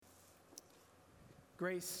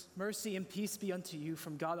Grace, mercy, and peace be unto you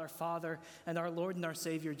from God our Father and our Lord and our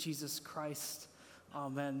Savior, Jesus Christ.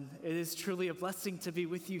 Amen. It is truly a blessing to be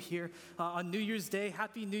with you here on New Year's Day.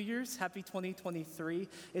 Happy New Year's. Happy 2023.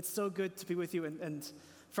 It's so good to be with you. And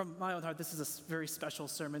from my own heart, this is a very special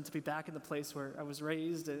sermon to be back in the place where I was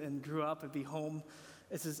raised and grew up and be home.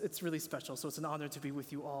 It's really special. So it's an honor to be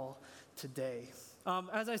with you all today.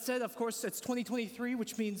 As I said, of course, it's 2023,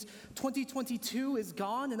 which means 2022 is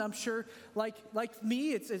gone, and I'm sure, like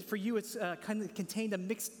me, for you, it's kind of contained a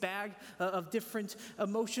mixed bag of different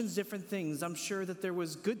emotions, different things. I'm sure that there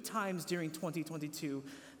was good times during 2022,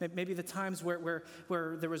 maybe the times where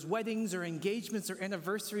there was weddings or engagements or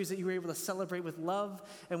anniversaries that you were able to celebrate with love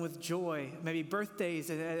and with joy, maybe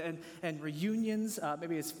birthdays and reunions,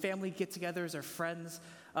 maybe it's family get-togethers or friends.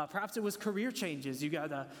 Perhaps it was career changes. You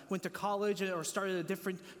went to college or started a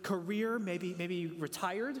different career. Maybe you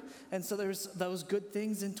retired, and so there's those good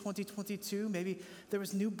things in 2022. Maybe there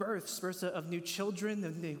was new births of new children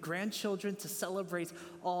and new grandchildren to celebrate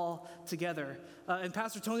all together. And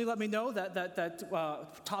Pastor Tony let me know that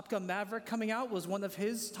Top Gun Maverick coming out was one of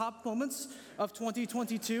his top moments of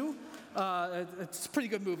 2022. It's a pretty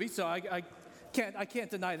good movie, so I can't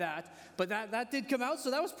deny that, but that did come out,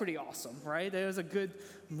 so that was pretty awesome, right? It was a good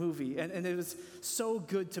movie, and it was so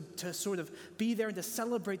good to sort of be there and to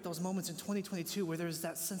celebrate those moments in 2022 where there's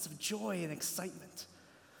that sense of joy and excitement.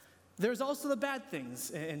 There's also the bad things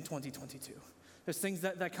in 2022. There's things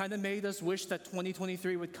that kind of made us wish that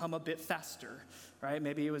 2023 would come a bit faster, right?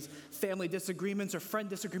 Maybe it was family disagreements or friend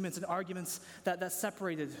disagreements and arguments that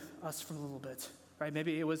separated us from a little bit. Right?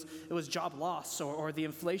 Maybe it was job loss or the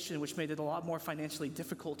inflation, which made it a lot more financially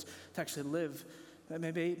difficult to actually live.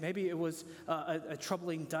 Maybe it was a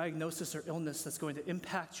troubling diagnosis or illness that's going to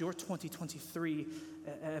impact your 2023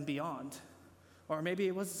 and beyond. Or maybe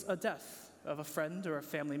it was a death of a friend or a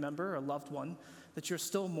family member or a loved one that you're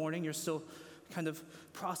still mourning, you're still kind of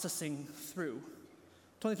processing through.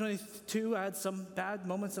 2022 had some bad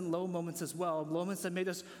moments and low moments as well, moments that made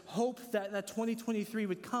us hope that 2023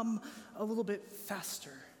 would come a little bit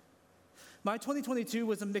faster. My 2022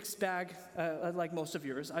 was a mixed bag, like most of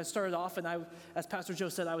yours. I started off, and as Pastor Joe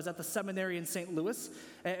said, I was at the seminary in St. Louis,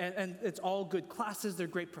 and it's all good classes. They're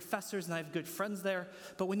great professors, and I have good friends there.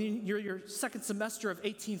 But when you're your second semester of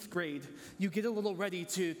 18th grade, you get a little ready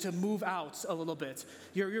to move out a little bit.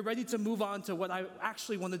 You're ready to move on to what I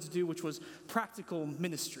actually wanted to do, which was practical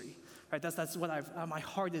ministry. Right, that's what my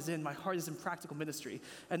heart is in. My heart is in practical ministry.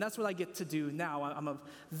 And that's what I get to do now. I'm a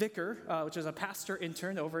vicar, which is a pastor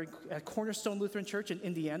intern over at Cornerstone Lutheran Church in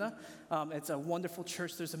Indiana. It's a wonderful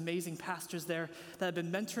church. There's amazing pastors there that have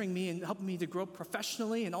been mentoring me and helping me to grow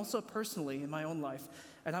professionally and also personally in my own life.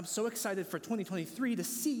 And I'm so excited for 2023 to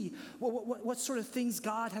see what sort of things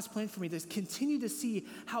God has planned for me, to continue to see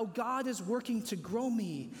how God is working to grow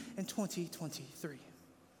me in 2023.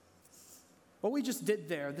 What we just did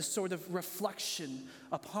there, this sort of reflection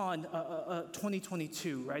upon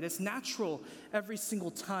 2022, right? It's natural every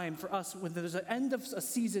single time for us when there's an end of a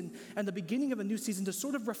season and the beginning of a new season to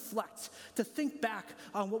sort of reflect, to think back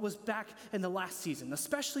on what was back in the last season,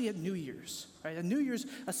 especially at New Year's, right? At New Year's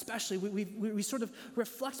especially, we sort of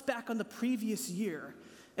reflect back on the previous year.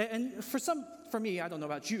 And for me, I don't know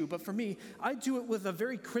about you, but for me, I do it with a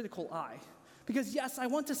very critical eye. Because yes, I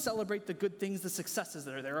want to celebrate the good things, the successes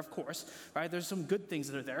that are there, of course, right? There's some good things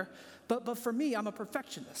that are there. But for me, I'm a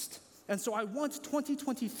perfectionist. And so I want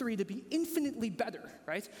 2023 to be infinitely better,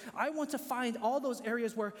 right? I want to find all those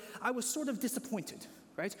areas where I was sort of disappointed,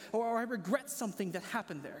 right? Or I regret something that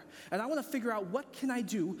happened there. And I want to figure out what can I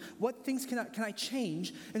do, what things can I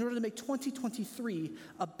change in order to make 2023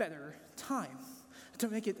 a better time, to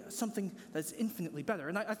make it something that's infinitely better.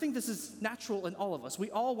 And I think this is natural in all of us. We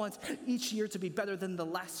all want each year to be better than the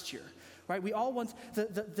last year, right? We all want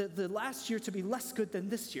the last year to be less good than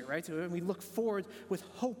this year, right? And we look forward with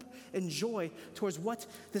hope and joy towards what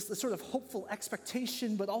this sort of hopeful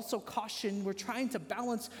expectation, but also caution. We're trying to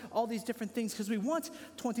balance all these different things because we want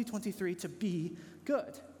 2023 to be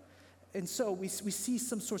good. And so we see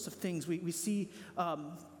some sorts of things. We see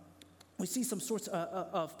some sorts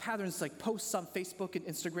of patterns like posts on Facebook and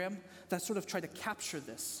Instagram that sort of try to capture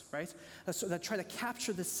this, right? That try to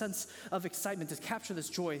capture this sense of excitement, to capture this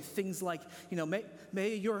joy. Things like,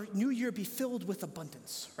 may your new year be filled with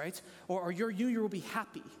abundance, right? Or your new year will be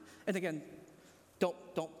happy. And again, don't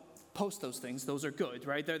post those things. Those are good,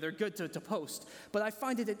 right? They're good to post. But I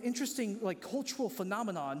find it an interesting cultural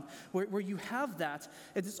phenomenon where you have that,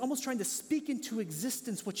 and it's almost trying to speak into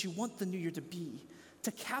existence what you want the new year to be,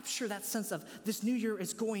 to capture that sense of this new year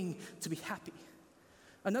is going to be happy.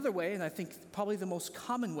 Another way, and I think probably the most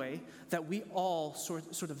common way that we all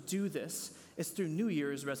sort of do this, is through New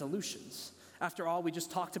Year's resolutions. After all, we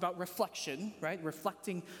just talked about reflection, right?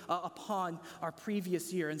 Reflecting upon our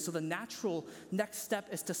previous year. And so the natural next step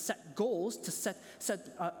is to set goals, to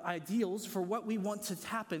set ideals for what we want to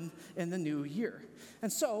happen in the new year.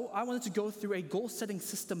 And so I wanted to go through a goal-setting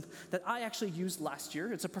system that I actually used last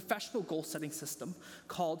year. It's a professional goal-setting system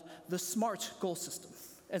called the SMART goal system.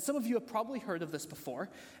 And some of you have probably heard of this before.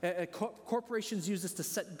 Corporations use this to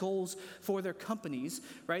set goals for their companies,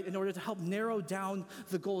 right, in order to help narrow down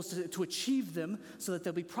the goals to achieve them so that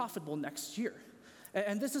they'll be profitable next year.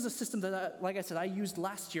 And this is a system that, like I said, I used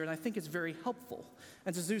last year, and I think it's very helpful.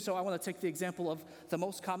 And to do so, I want to take the example of the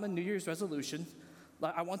most common New Year's resolution.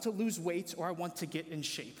 I want to lose weight, or I want to get in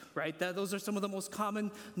shape, right? Those are some of the most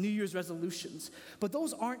common New Year's resolutions. But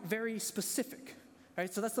those aren't very specific.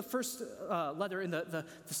 Right, so that's the first letter in the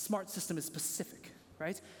SMART system is specific,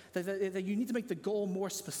 right? That you need to make the goal more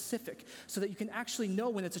specific so that you can actually know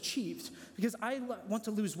when it's achieved. Because I want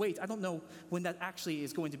to lose weight, I don't know when that actually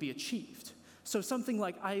is going to be achieved. So something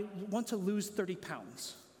like I want to lose 30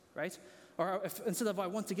 pounds, right? Or instead of I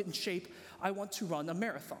want to get in shape, I want to run a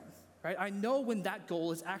marathon, right? I know when that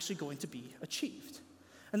goal is actually going to be achieved.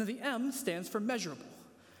 And then the M stands for measurable.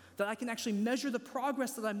 That I can actually measure the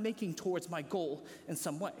progress that I'm making towards my goal in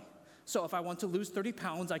some way. So if I want to lose 30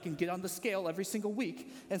 pounds, I can get on the scale every single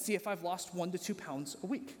week and see if I've lost 1 to 2 pounds a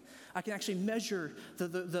week. I can actually measure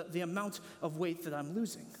the amount of weight that I'm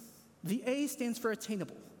losing. The A stands for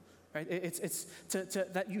attainable, right? It's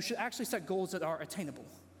that you should actually set goals that are attainable.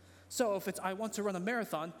 So if it's I want to run a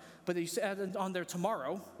marathon, but you add it on there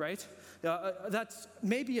tomorrow, right? That's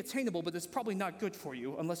maybe attainable, but it's probably not good for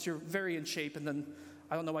you unless you're very in shape, and then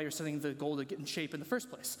I don't know why you're setting the goal to get in shape in the first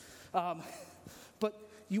place. But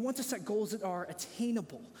you want to set goals that are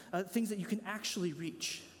attainable, things that you can actually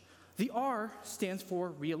reach. The R stands for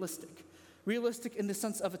realistic. Realistic in the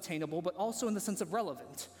sense of attainable, but also in the sense of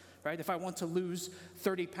relevant, right? If I want to lose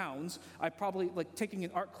 30 pounds, I probably, taking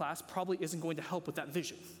an art class probably isn't going to help with that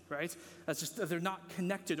vision, right? That's just, they're not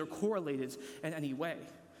connected or correlated in any way.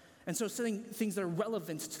 And so setting things that are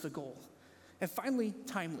relevant to the goal. And finally,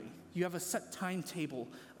 timely. You have a set timetable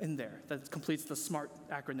in there that completes the SMART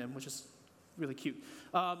acronym, which is really cute.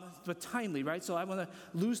 But timely, right? So I want to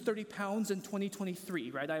lose 30 pounds in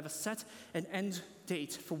 2023, right? I have a set and end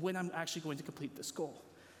date for when I'm actually going to complete this goal.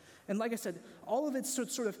 And like I said, all of it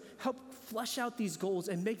sort of help flesh out these goals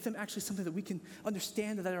and make them actually something that we can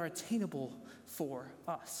understand that are attainable for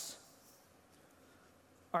us.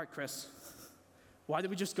 All right, Chris. Why did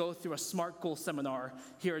we just go through a SMART goal seminar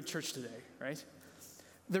here in church today, right?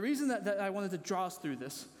 The reason that I wanted to draw us through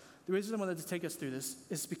this, the reason I wanted to take us through this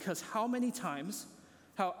is because how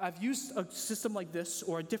I've used a system like this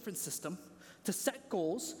or a different system to set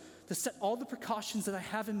goals, to set all the precautions that I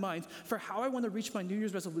have in mind for how I want to reach my New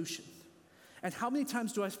Year's resolution. And how many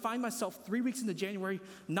times do I find myself 3 weeks into January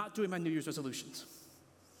not doing my New Year's resolutions?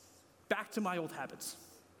 Back to my old habits.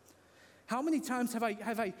 How many times have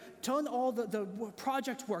I done all the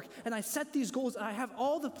project work and I set these goals and I have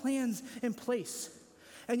all the plans in place,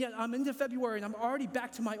 and yet I'm into February and I'm already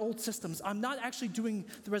back to my old systems. I'm not actually doing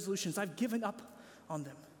the resolutions. I've given up on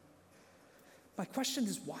them. My question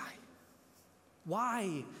is why?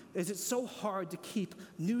 Why is it so hard to keep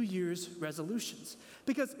New Year's resolutions?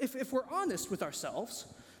 Because if we're honest with ourselves,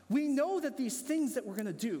 we know that these things that we're going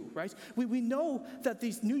to do, right? We know that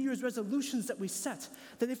these New Year's resolutions that we set,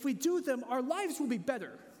 that if we do them, our lives will be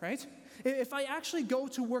better, right? If I actually go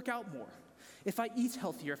to work out more, if I eat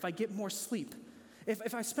healthier, if I get more sleep,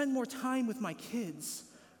 if I spend more time with my kids,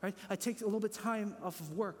 right? I take a little bit of time off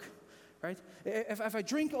of work, right? If I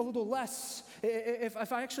drink a little less,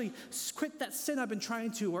 if I actually quit that sin I've been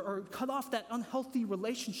trying to, or cut off that unhealthy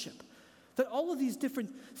relationship, that all of these different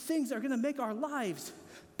things are going to make our lives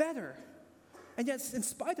better. And yet, in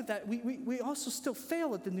spite of that, we also still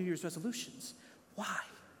fail at the New Year's resolutions. Why?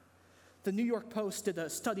 The New York Post did a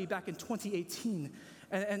study back in 2018,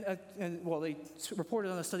 and they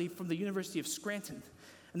reported on a study from the University of Scranton.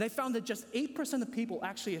 And they found that just 8% of people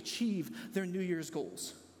actually achieve their New Year's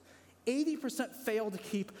goals. 80% fail to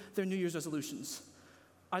keep their New Year's resolutions.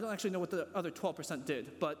 I don't actually know what the other 12%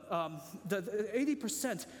 did, but the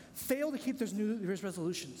 80% fail to keep their New Year's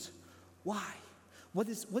resolutions. Why? What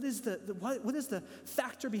is the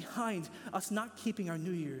factor behind us not keeping our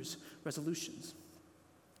New Year's resolutions?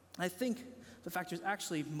 I think the factor is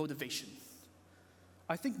actually motivation.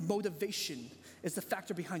 I think motivation is the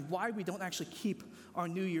factor behind why we don't actually keep our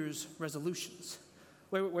New Year's resolutions.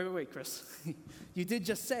 Wait, Chris. You did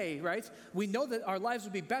just say, right? We know that our lives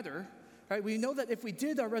would be better, right? We know that if we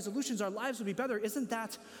did our resolutions, our lives would be better. Isn't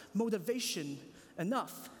that motivation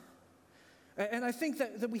enough? And I think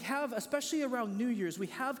that we have, especially around New Year's, we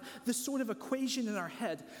have this sort of equation in our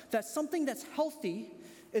head that something that's healthy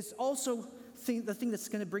is also the thing that's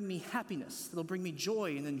going to bring me happiness, that'll bring me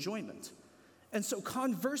joy and enjoyment. And so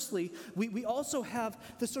conversely, we also have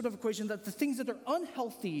this sort of equation that the things that are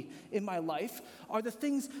unhealthy in my life are the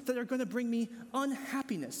things that are going to bring me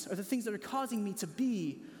unhappiness, or the things that are causing me to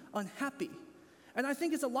be unhappy. And I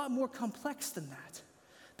think it's a lot more complex than that.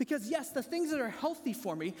 Because yes, the things that are healthy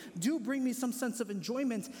for me do bring me some sense of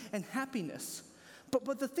enjoyment and happiness.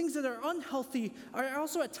 But the things that are unhealthy are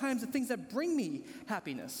also at times the things that bring me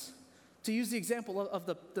happiness. To use the example of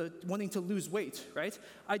the wanting to lose weight, right?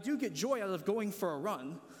 I do get joy out of going for a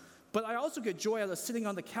run, but I also get joy out of sitting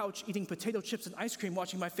on the couch eating potato chips and ice cream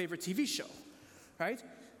watching my favorite TV show, right?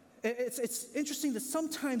 It's interesting that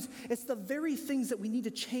sometimes it's the very things that we need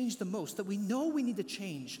to change the most, that we know we need to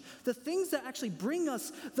change, the things that actually bring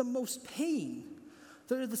us the most pain,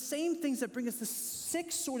 that are the same things that bring us the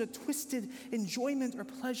sick sort of twisted enjoyment or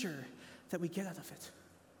pleasure that we get out of it.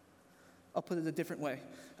 I'll put it a different way.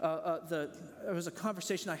 There was a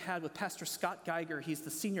conversation I had with Pastor Scott Geiger. He's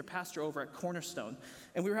the senior pastor over at Cornerstone.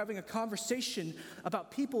 And we were having a conversation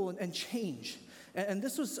about people and change. And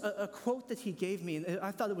this was a quote that he gave me, and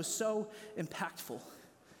I thought it was so impactful.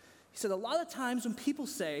 He said, a lot of times when people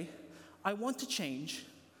say, I want to change,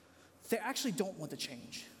 they actually don't want to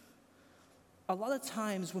change. A lot of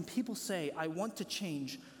times when people say, I want to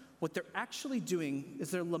change, what they're actually doing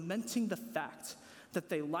is they're lamenting the fact that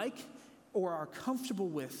they like or are comfortable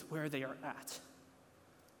with where they are at.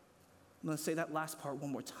 I'm going to say that last part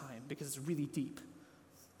one more time because it's really deep.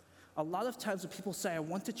 A lot of times when people say, I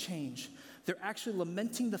want to change, they're actually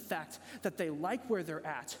lamenting the fact that they like where they're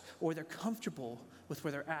at or they're comfortable with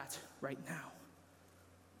where they're at right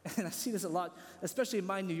now. And I see this a lot, especially in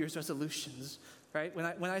my New Year's resolutions, right?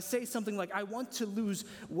 When I say something like, I want to lose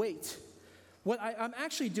weight, what I'm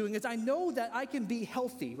actually doing is I know that I can be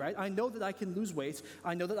healthy, right? I know that I can lose weight.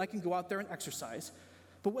 I know that I can go out there and exercise.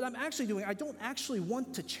 But what I'm actually doing, I don't actually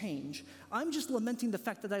want to change. I'm just lamenting the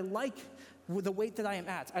fact that I like the weight that I am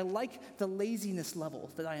at. I like the laziness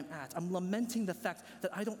level that I am at. I'm lamenting the fact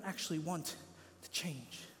that I don't actually want to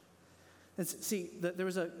change. And see, there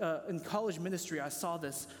was in college ministry, I saw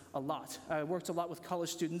this a lot. I worked a lot with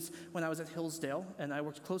college students when I was at Hillsdale, and I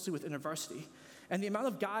worked closely with InterVarsity. And the amount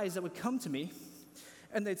of guys that would come to me,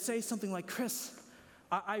 and they'd say something like, Chris,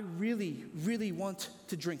 I really, really want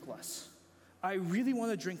to drink less. I really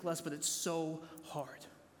want to drink less, but it's so hard.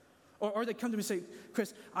 Or they'd come to me and say,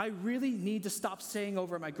 Chris, I really need to stop staying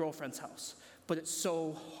over at my girlfriend's house, but it's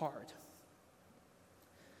so hard.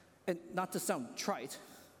 And not to sound trite,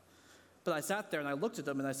 but I sat there and I looked at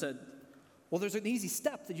them and I said, well, there's an easy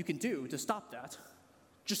step that you can do to stop that.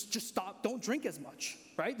 Just stop, don't drink as much,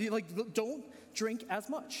 right? Don't drink as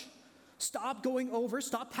much. Stop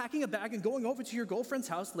packing a bag and going over to your girlfriend's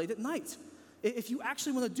house late at night. If you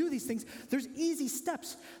actually want to do these things, there's easy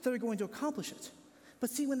steps that are going to accomplish it. But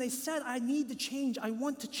see, when they said, I need to change, I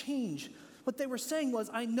want to change, what they were saying was,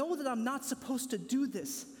 I know that I'm not supposed to do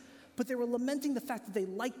this, but they were lamenting the fact that they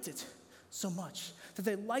liked it so much, that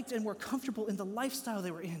they liked and were comfortable in the lifestyle they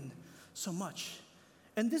were in so much.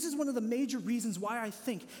 And this is one of the major reasons why I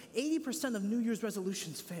think 80% of New Year's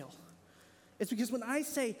resolutions fail. It's because when I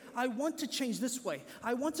say, I want to change this way,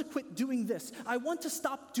 I want to quit doing this, I want to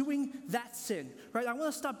stop doing that sin, right? I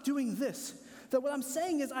want to stop doing this. That what I'm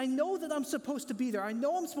saying is, I know that I'm supposed to be there. I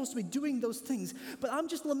know I'm supposed to be doing those things, but I'm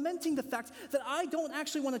just lamenting the fact that I don't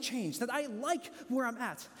actually want to change, that I like where I'm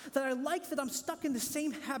at, that I like that I'm stuck in the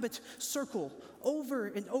same habit circle over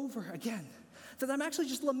and over again. That I'm actually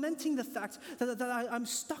just lamenting the fact that I'm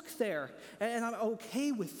stuck there, and I'm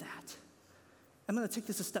okay with that. I'm going to take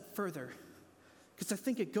this a step further, because I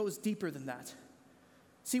think it goes deeper than that.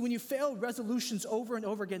 See, when you fail resolutions over and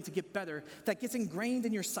over again to get better, that gets ingrained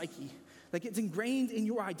in your psyche, that gets ingrained in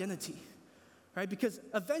your identity, right? Because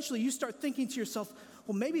eventually you start thinking to yourself,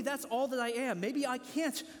 well, maybe that's all that I am. Maybe I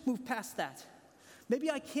can't move past that. Maybe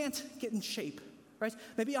I can't get in shape, right?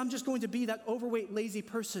 Maybe I'm just going to be that overweight, lazy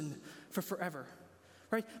person for forever,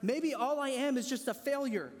 right? Maybe all I am is just a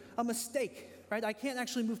failure, a mistake, right? I can't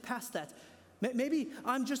actually move past that. Maybe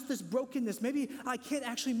I'm just this brokenness. Maybe I can't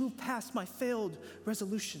actually move past my failed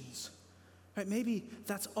resolutions, right? Maybe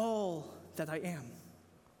that's all that I am.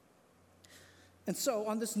 And so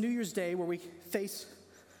on this New Year's Day where we face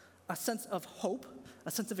a sense of hope,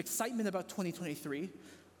 a sense of excitement about 2023,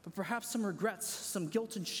 but perhaps some regrets, some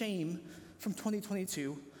guilt and shame from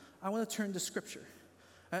 2022, I want to turn to Scripture.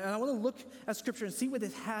 And I want to look at Scripture and see what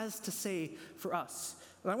it has to say for us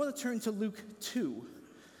And I want to turn to Luke 2.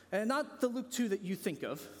 And not the Luke 2 that you think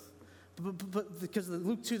of, but because the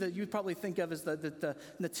Luke 2 that you probably think of is the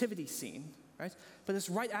nativity scene, right? But it's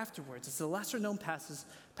right afterwards. It's the lesser-known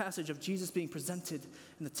passage of Jesus being presented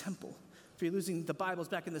in the temple. If you're losing the Bibles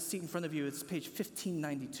back in the seat in front of you, it's page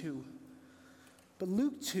 1592. But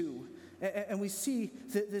Luke 2, and we see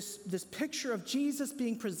this picture of Jesus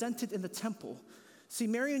being presented in the temple. See,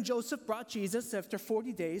 Mary and Joseph brought Jesus after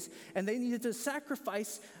 40 days, and they needed to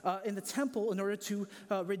sacrifice in the temple in order to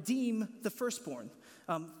redeem the firstborn.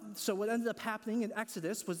 So what ended up happening in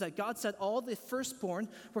Exodus was that God said all the firstborn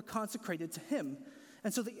were consecrated to him.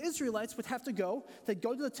 And so the Israelites would have to go, they'd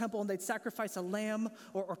go to the temple and they'd sacrifice a lamb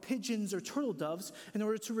or pigeons or turtle doves in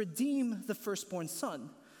order to redeem the firstborn son.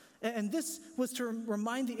 And this was to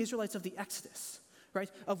remind the Israelites of the Exodus,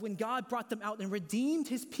 right? Of when God brought them out and redeemed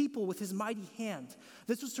his people with his mighty hand.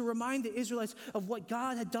 This was to remind the Israelites of what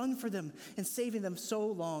God had done for them in saving them so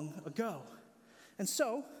long ago. And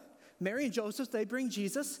so, Mary and Joseph, they bring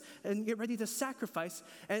Jesus and get ready to sacrifice,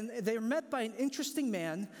 and they are met by an interesting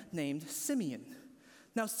man named Simeon.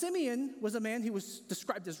 Now, Simeon was a man who was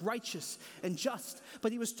described as righteous and just,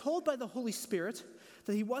 but he was told by the Holy Spirit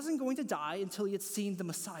that he wasn't going to die until he had seen the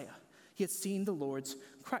Messiah. He had seen the Lord's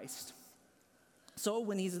Christ. So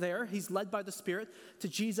when he's there, he's led by the Spirit to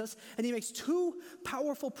Jesus, and he makes two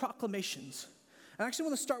powerful proclamations. I actually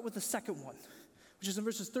want to start with the second one, which is in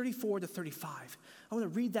verses 34 to 35. I want to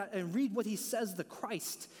read that and read what he says the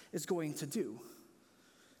Christ is going to do.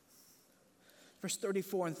 Verse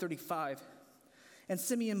 34 and 35. And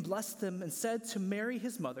Simeon blessed them and said to Mary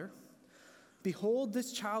his mother, "Behold,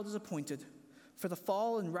 this child is appointed for the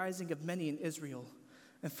fall and rising of many in Israel,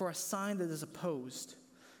 and for a sign that is opposed.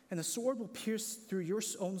 And the sword will pierce through your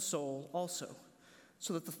own soul also,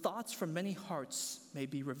 so that the thoughts from many hearts may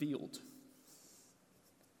be revealed."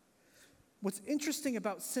 What's interesting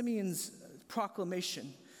about Simeon's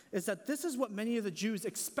proclamation is that this is what many of the Jews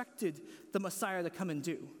expected the Messiah to come and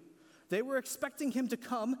do. They were expecting him to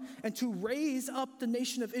come and to raise up the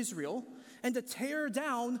nation of Israel and to tear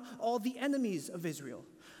down all the enemies of Israel.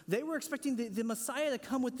 They were expecting the Messiah to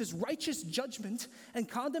come with this righteous judgment and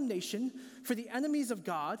condemnation for the enemies of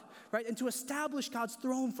God, right, and to establish God's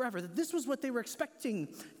throne forever. That this was what they were expecting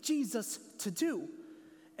Jesus to do.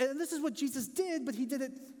 And this is what Jesus did, but he did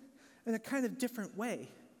it in a kind of different way.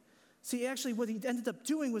 See, actually, what he ended up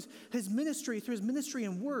doing was his ministry, through his ministry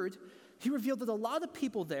and word, he revealed that a lot of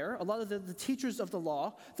people there, a lot of the teachers of the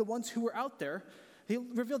law, the ones who were out there, he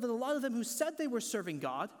revealed that a lot of them who said they were serving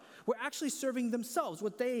God were actually serving themselves,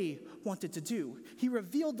 what they wanted to do. He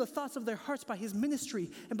revealed the thoughts of their hearts by his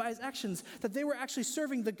ministry and by his actions, that they were actually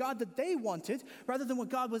serving the God that they wanted rather than what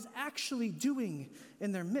God was actually doing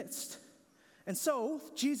in their midst. And so,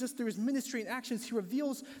 Jesus, through his ministry and actions, he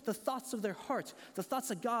reveals the thoughts of their heart, the thoughts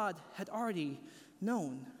that God had already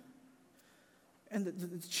known. And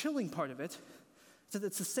the chilling part of it is that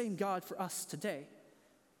it's the same God for us today.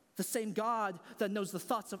 The same God that knows the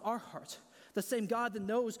thoughts of our heart. The same God that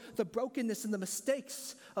knows the brokenness and the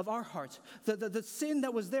mistakes of our heart. The sin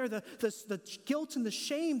that was there, the guilt and the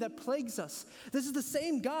shame that plagues us. This is the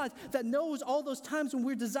same God that knows all those times when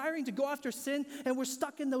we're desiring to go after sin and we're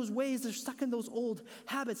stuck in those ways, they're stuck in those old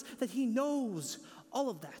habits, that he knows all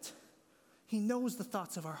of that. He knows the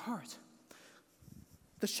thoughts of our heart.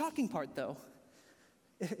 The shocking part, though,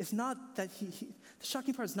 is not that the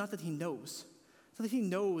shocking part is not that he knows. It's not that he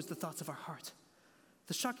knows the thoughts of our heart.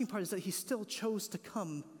 The shocking part is that he still chose to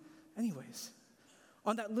come anyways.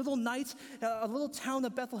 On that little night, a little town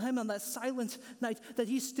of Bethlehem, on that silent night, that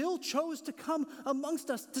he still chose to come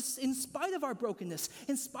amongst us in spite of our brokenness,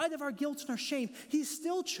 in spite of our guilt and our shame. He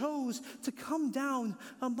still chose to come down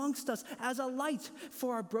amongst us as a light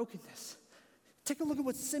for our brokenness. Take a look at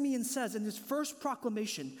what Simeon says in his first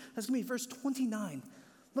proclamation. That's going to be verse 29.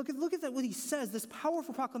 Look at that, what he says, this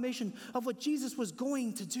powerful proclamation of what Jesus was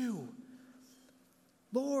going to do.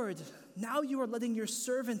 "Lord, now you are letting your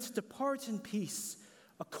servant depart in peace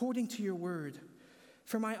according to your word.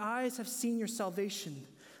 For my eyes have seen your salvation,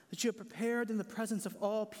 that you have prepared in the presence of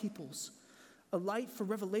all peoples, a light for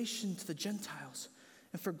revelation to the Gentiles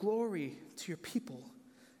and for glory to your people,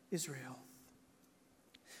 Israel."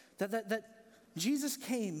 That Jesus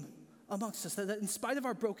came amongst us, that in spite of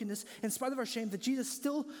our brokenness, in spite of our shame, that Jesus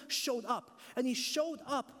still showed up. And he showed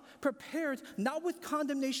up prepared, not with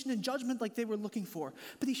condemnation and judgment like they were looking for,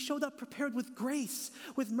 but he showed up prepared with grace,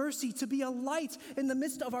 with mercy, to be a light in the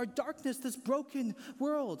midst of our darkness, this broken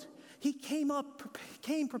world. He came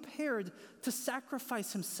prepared to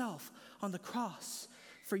sacrifice himself on the cross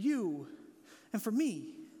for you and for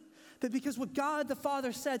me. But because what God the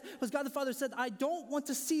Father said was, God the Father said, "I don't want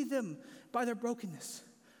to see them by their brokenness.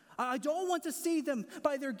 I don't want to see them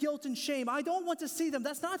by their guilt and shame. I don't want to see them.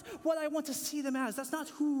 That's not what I want to see them as. That's not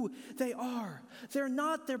who they are. They're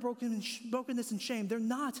not their brokenness and shame. They're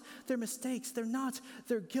not their mistakes. They're not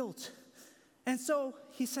their guilt. And so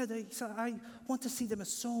he said, I want to see them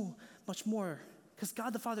as so much more. Because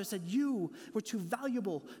God the Father said, you were too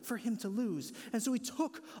valuable for him to lose. And so he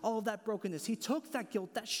took all of that brokenness. He took that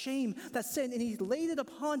guilt, that shame, that sin, and he laid it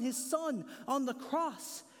upon his son on the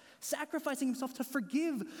cross, sacrificing himself to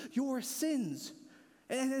forgive your sins.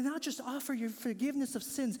 And not just offer your forgiveness of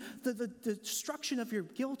sins, the destruction of your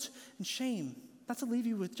guilt and shame. Not to leave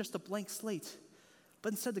you with just a blank slate,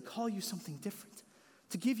 but instead to call you something different,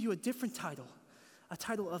 to give you a different title, a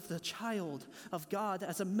title of the child of God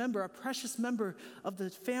as a member, a precious member of the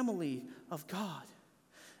family of God.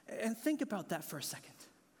 And think about that for a second.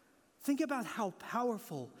 Think about how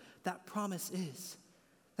powerful that promise is.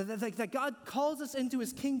 That God calls us into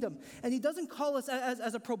his kingdom, and he doesn't call us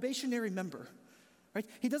as a probationary member, right?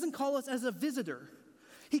 He doesn't call us as a visitor.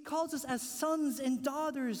 He calls us as sons and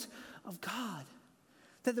daughters of God.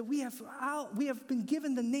 That we have been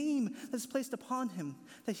given the name that's placed upon him.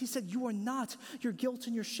 That he said, you are not your guilt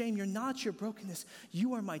and your shame. You're not your brokenness.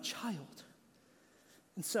 You are my child.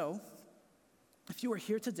 And so, if you are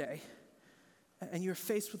here today and you're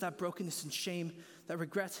faced with that brokenness and shame, that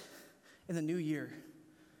regret in the new year,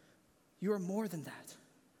 you are more than that.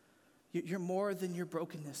 You're more than your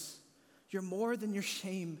brokenness. You're more than your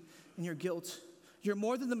shame and your guilt. You're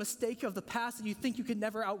more than the mistake of the past that you think you can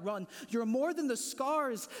never outrun. You're more than the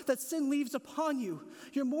scars that sin leaves upon you.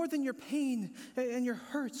 You're more than your pain and your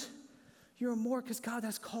hurt. You're more because God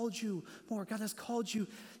has called you more. God has called you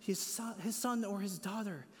his son or his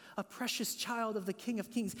daughter, a precious child of the King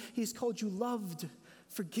of Kings. He has called you loved,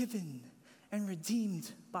 forgiven, and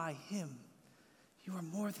redeemed by him. You are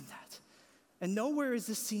more than that. And nowhere is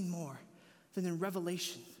this seen more than in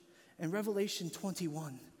Revelation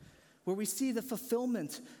 21. Where we see the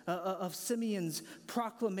fulfillment of Simeon's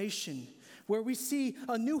proclamation, where we see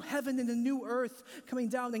a new heaven and a new earth coming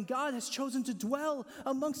down, and God has chosen to dwell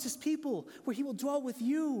amongst his people, where he will dwell with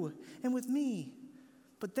you and with me.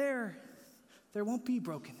 But there won't be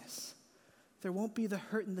brokenness. There won't be the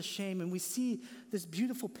hurt and the shame, and we see this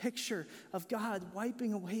beautiful picture of God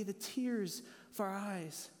wiping away the tears of our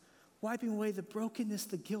eyes, wiping away the brokenness,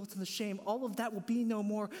 the guilt, and the shame. All of that will be no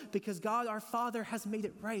more because God, our Father, has made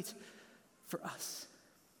it right for us.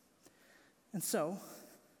 And so,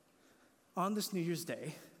 on this New Year's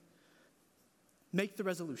Day, make the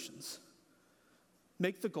resolutions,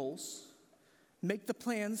 make the goals, make the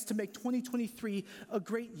plans to make 2023 a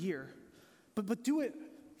great year. But do it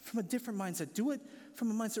from a different mindset. Do it from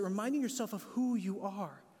a mindset reminding yourself of who you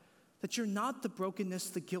are. That you're not the brokenness,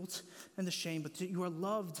 the guilt, and the shame, but that you are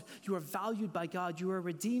loved, you are valued by God, you are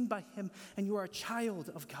redeemed by him, and you are a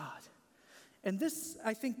child of God. And this,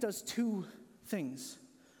 I think, does two things.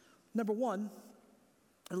 Number one,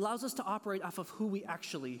 it allows us to operate off of who we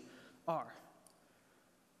actually are.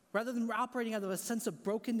 Rather than operating out of a sense of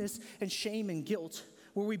brokenness and shame and guilt,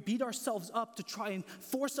 where we beat ourselves up to try and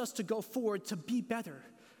force us to go forward to be better.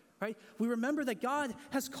 Right? We remember that God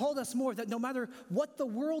has called us more, that no matter what the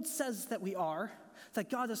world says that we are,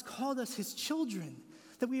 that God has called us his children,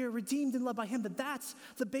 that we are redeemed and loved by him, that that's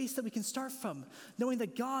the base that we can start from, knowing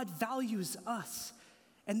that God values us.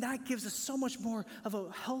 And that gives us so much more of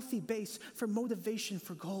a healthy base for motivation,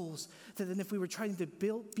 for goals, than if we were trying to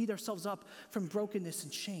beat ourselves up from brokenness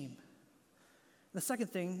and shame. The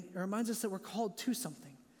second thing, it reminds us that we're called to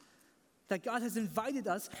something. That God has invited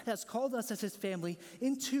us, has called us as his family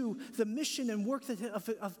into the mission and work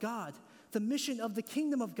of God, the mission of the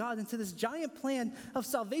kingdom of God, into this giant plan of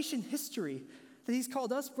salvation history, that he's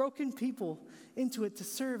called us broken people into it to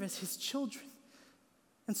serve as his children.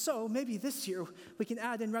 And so maybe this year we can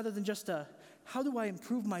add in, rather than just how do I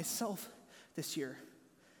improve myself this year?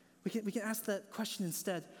 We can ask that question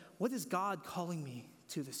instead, what is God calling me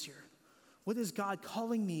to this year? What is God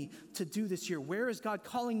calling me to do this year? Where is God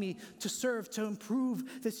calling me to serve, to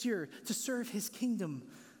improve this year, to serve his kingdom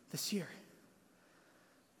this year?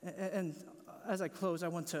 And as I close, I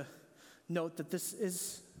want to note that this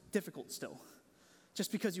is difficult still.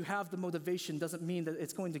 Just because you have the motivation doesn't mean that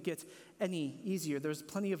it's going to get any easier. There's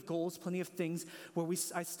plenty of goals, plenty of things where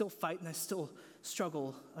I still fight and I still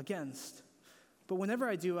struggle against. But whenever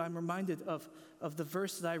I do, I'm reminded of the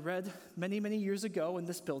verse that I read many, many years ago in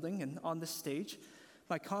this building and on this stage,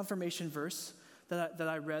 my confirmation verse that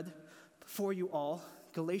I read for you all,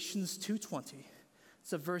 Galatians 2:20.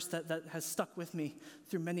 It's a verse that has stuck with me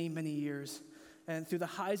through many, many years. And through the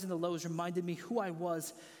highs and the lows reminded me who I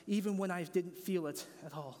was even when I didn't feel it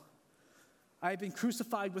at all. I have been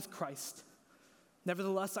crucified with Christ.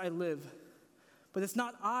 Nevertheless, I live. But it's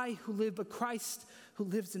not I who live, but Christ who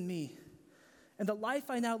lives in me. And the life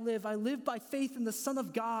I now live, I live by faith in the Son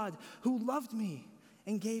of God who loved me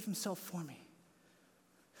and gave himself for me.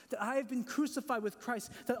 That I have been crucified with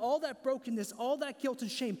Christ, that all that brokenness, all that guilt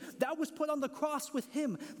and shame, that was put on the cross with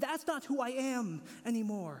him. That's not who I am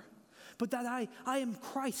anymore. But that I am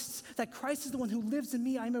Christ's, that Christ is the one who lives in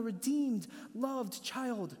me. I am a redeemed, loved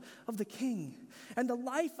child of the King. And the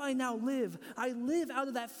life I now live, I live out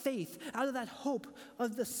of that faith, out of that hope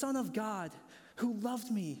of the Son of God who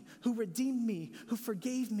loved me, who redeemed me, who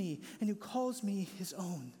forgave me, and who calls me his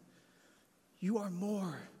own. You are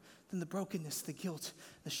more than the brokenness, the guilt,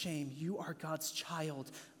 the shame. You are God's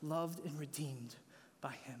child, loved and redeemed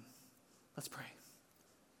by him. Let's pray.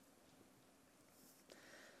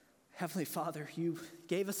 Heavenly Father, you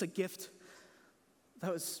gave us a gift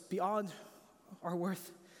that was beyond our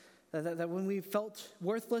worth, that when we felt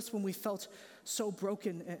worthless, when we felt so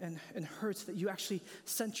broken and hurt, that you actually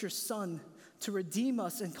sent your Son to redeem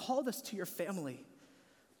us and called us to your family.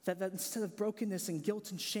 That instead of brokenness and guilt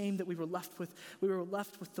and shame that we were left with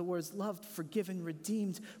the words loved, forgiven,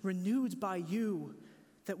 redeemed, renewed by you,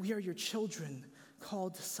 that we are your children,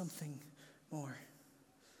 called to something more.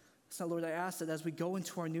 So, Lord, I ask that as we go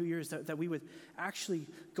into our New Year's, that we would actually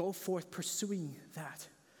go forth pursuing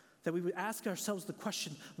that we would ask ourselves the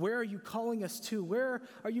question, where are you calling us to? Where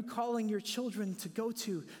are you calling your children to go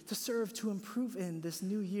to serve, to improve in this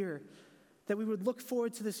new year? That we would look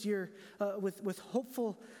forward to this year with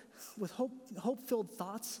hope-filled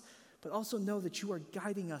thoughts, but also know that you are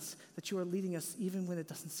guiding us, that you are leading us even when it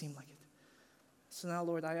doesn't seem like it. So now,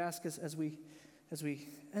 Lord, I ask us as we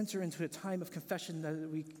enter into a time of confession,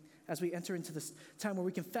 as we enter into this time where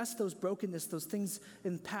we confess those brokenness, those things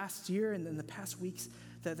in the past year and in the past weeks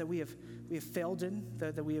that we have failed in,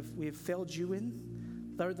 that we have failed you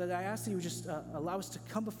in. Lord, that I ask that you would just allow us to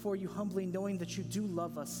come before you humbly, knowing that you do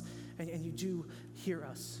love us and you do hear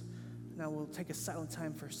us. Now we'll take a silent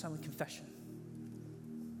time for silent confession.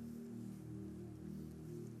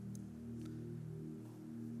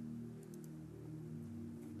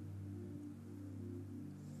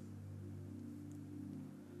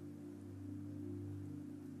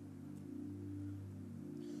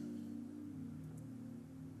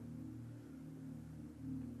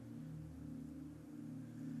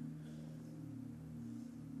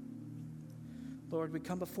 Lord, we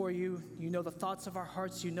come before you. You know the thoughts of our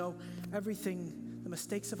hearts. You know everything, the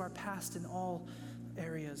mistakes of our past in all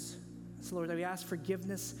areas. So, Lord, we ask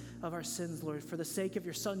forgiveness of our sins, Lord, for the sake of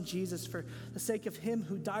your Son, Jesus, for the sake of him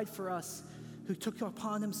who died for us, who took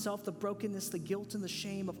upon himself the brokenness, the guilt, and the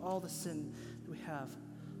shame of all the sin that we have.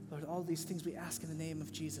 Lord, all these things we ask in the name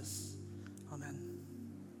of Jesus. Amen.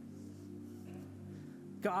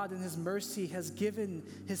 God, in his mercy, has given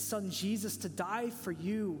his Son, Jesus, to die for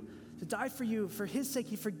you. To die for you. For his sake,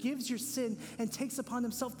 he forgives your sin and takes upon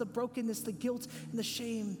himself the brokenness, the guilt, and the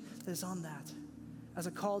shame that is on that. As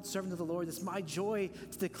a called servant of the Lord, it's my joy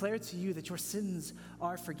to declare to you that your sins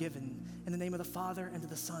are forgiven. In the name of the Father, and of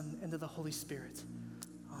the Son, and of the Holy Spirit.